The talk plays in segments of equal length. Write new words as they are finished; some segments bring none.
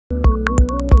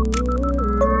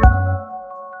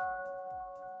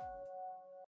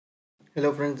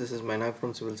Hello friends, this is Maina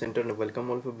from Civil Center and welcome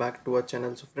all of you back to our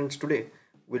channel. So friends, today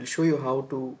we'll show you how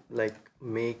to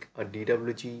make a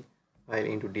DWG file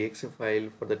into DXF file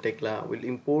for the Tekla. We'll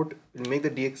make the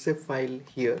DXF file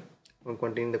here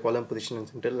containing the column position and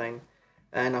center line,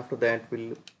 and after that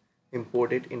we'll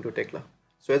import it into Tekla.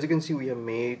 So as you can see, we have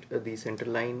made the center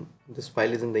line. This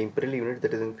file is in the imperial unit,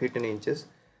 that is in feet and inches.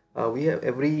 We have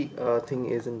every thing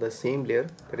is in the same layer,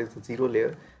 that is the zero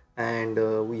layer, and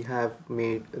we have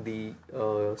made the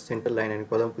center line and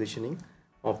column positioning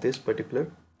of this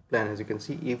particular plan. As you can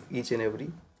see, if each and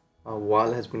every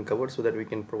wall has been covered so that we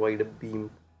can provide a beam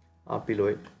below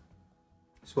it.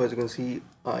 So as you can see,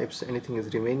 if anything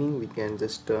is remaining, we can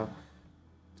just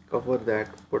cover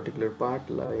that particular part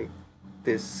like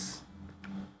this.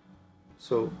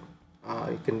 So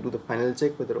you can do the final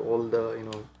check whether all the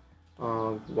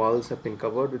walls have been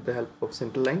covered with the help of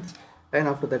center lines, and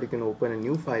after that you can open a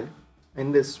new file.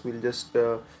 In this we'll just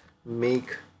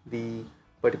make the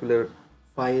particular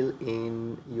file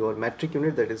in your metric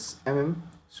unit, that is so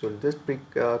we'll just click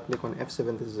on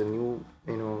F7. This is a new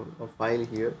a file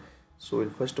here. So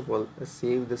we'll first of all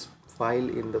save this file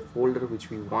in the folder which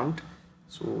we want.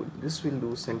 So this will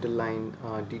do center line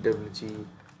DWG,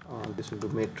 this will do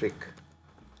metric.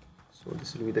 So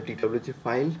this will be the DWG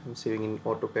file. I'm saving in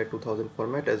AutoCAD 2000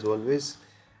 format as always,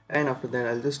 and after that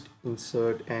I'll just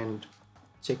insert and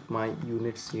check my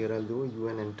units here. I'll do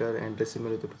UN enter and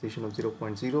decimal with the precision of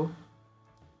 0.0,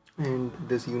 and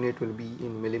this unit will be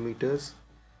in millimeters,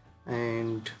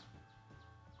 and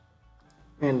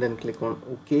then click on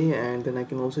OK, and then I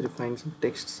can also define some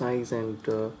text size, and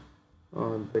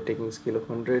by taking a scale of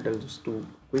 100 I'll just do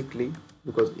quickly,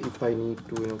 because if I need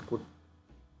to put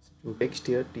text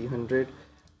here, T100,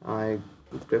 I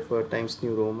prefer Times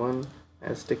New Roman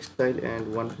as text style,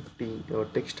 and 150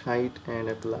 text height, and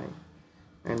apply,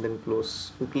 and then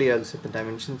close. Quickly I'll set the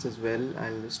dimensions as well.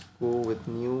 I'll just go with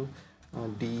new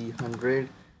D100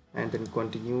 and then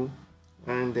continue,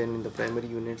 and then in the primary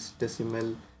units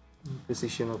decimal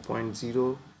precision of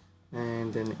 0.0,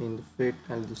 and then in the fit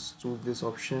I'll just choose this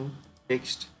option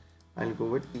text. I'll go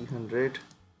with T100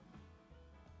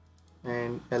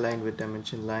 and align with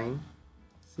dimension line.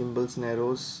 Symbols and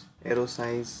arrow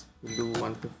size will do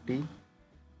 150,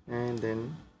 and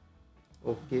then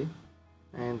OK,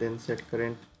 and then set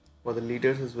current. For the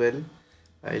leaders as well,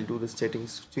 I'll do the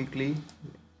settings quickly,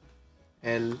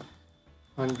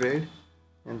 L100,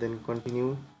 and then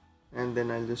continue, and then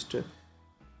I'll just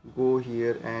go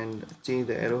here and change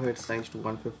the arrowhead size to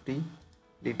 150.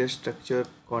 Leader structure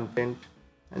content,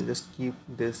 I'll just keep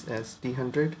this as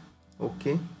T100.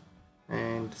 OK,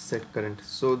 and set current.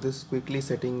 So this quickly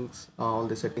settings, all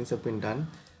the settings have been done.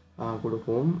 Go to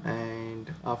home,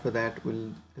 and after that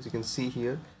we'll, as you can see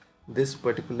here, this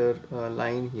particular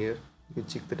line here, you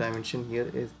check the dimension here,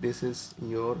 this is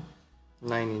your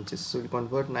 9 inches. So you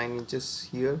convert 9 inches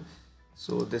here.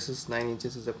 So this is 9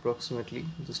 inches is approximately,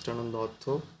 just turn on the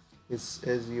ortho, is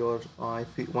as your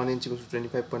if 1 inch equals to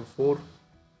 25.4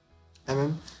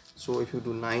 mm. So if you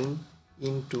do 9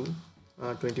 into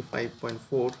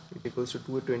 25.4, it equals to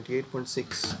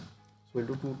 228.6. So we'll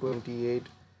do 228.6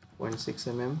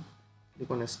 mm. Click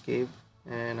on escape,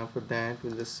 and after that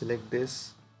we'll just select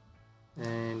this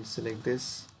and select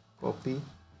this, copy,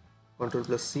 Ctrl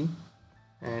plus C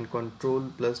and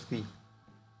Ctrl plus V.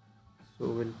 So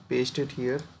we'll paste it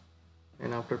here,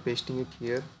 and after pasting it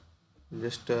here we'll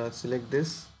just select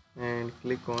this and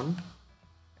click on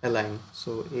align.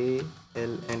 So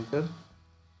AL, enter,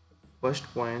 first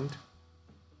point,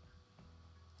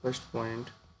 second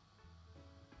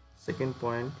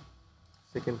point,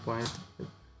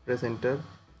 press enter,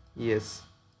 yes,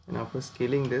 and after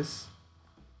scaling this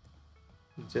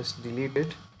just delete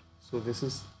it. So this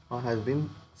is has been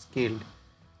scaled.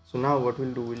 So now what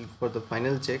we'll do, we'll for the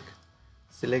final check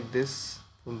select this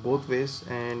from both ways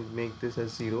and make this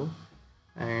as 0,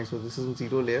 and so this is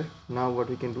 0 layer. Now what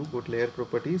we can do, go to layer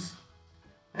properties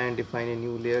and define a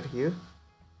new layer here.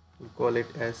 We'll call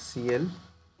it as CL,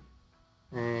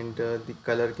 and the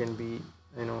color can be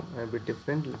a bit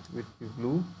different, with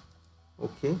blue.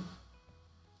 OK,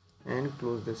 and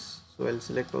close this. So I'll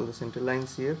select all the center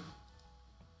lines here.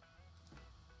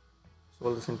 So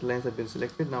all the center lines have been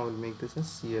selected. Now we'll make this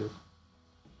as CL.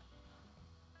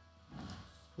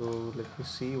 So let me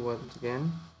see once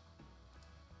again.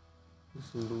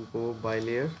 This will go by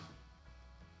layer.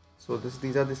 So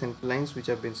these are the center lines which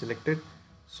have been selected.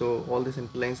 So all the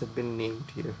center lines have been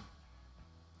named here.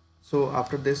 So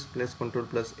after this, press Ctrl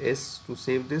plus S to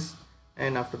save this,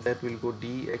 and after that we'll go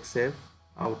DXF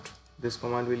out. This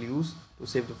command we'll use to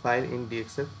save the file in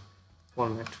DXF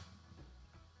format.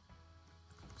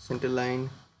 Center line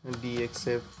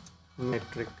DXF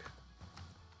metric.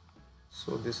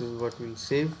 So this is what we'll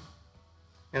save,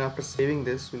 and after saving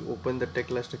this we'll open the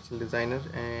Tekla Structural Designer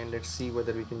and let's see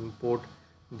whether we can import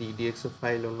the DXF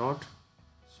file or not.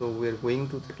 So we're going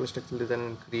to Tekla Structural Designer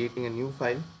and creating a new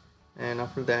file, and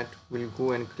after that we'll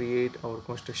go and create our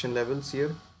construction levels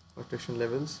here, construction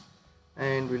levels,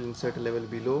 and we'll insert a level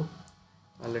below.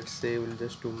 Let's say we'll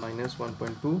just do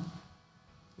 -1.2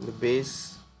 the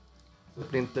base, the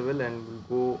plinth level, and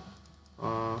we'll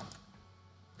go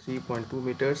 3.2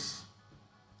 meters.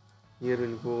 Here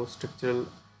we'll go structural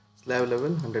slab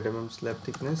level, 100 slab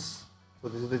thickness. So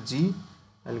this is the G.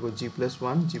 I'll go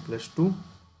G+1, G+2,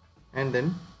 and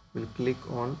then we'll click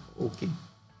on OK.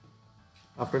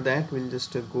 After that we'll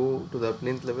just go to the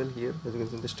plinth level. Here as you can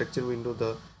see in the structure window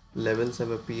the levels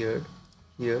have appeared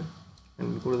here, and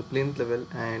we'll go to the plinth level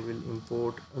and we'll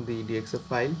import the DXF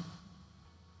file,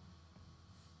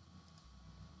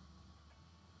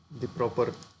 the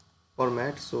proper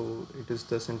format. So it is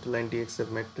the centerline DXF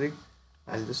metric.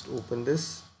 I'll just open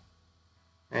this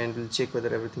and we'll check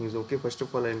whether everything is okay. First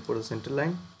of all, I'll import the center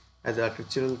line as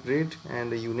architectural grid,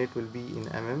 and the unit will be in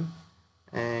mm,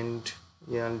 and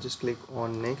yeah, I'll just click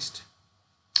on next.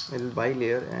 I'll buy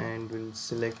layer and we'll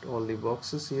select all the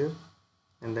boxes here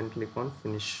and then click on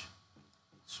finish.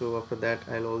 So after that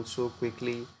I'll also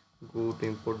quickly go to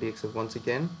import DXF once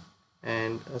again,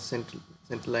 and a center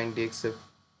line DXF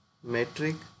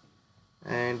metric,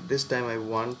 and this time I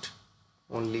want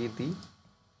only the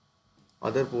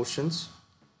other portions.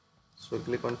 So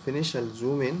click on finish. I'll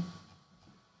zoom in,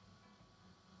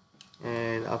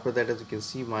 and after that as you can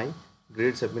see my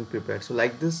grids have been prepared. So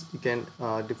like this you can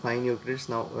define your grids.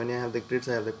 Now when I have the grids,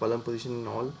 I have the column position and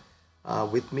all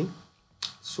with me.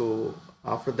 So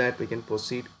after that we can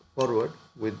proceed forward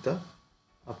with the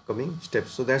upcoming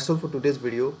steps. So that's all for today's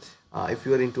video. If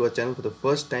you are into our channel for the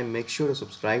first time, make sure to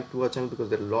subscribe to our channel because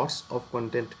there are lots of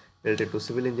content related to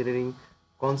civil engineering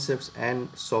concepts and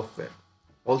software.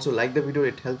 Also like the video,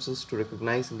 it helps us to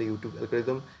recognize in the YouTube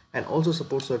algorithm, and also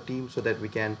supports our team so that we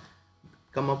can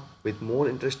come up with more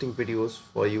interesting videos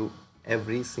for you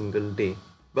every single day.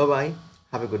 Bye bye,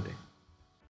 have a good day.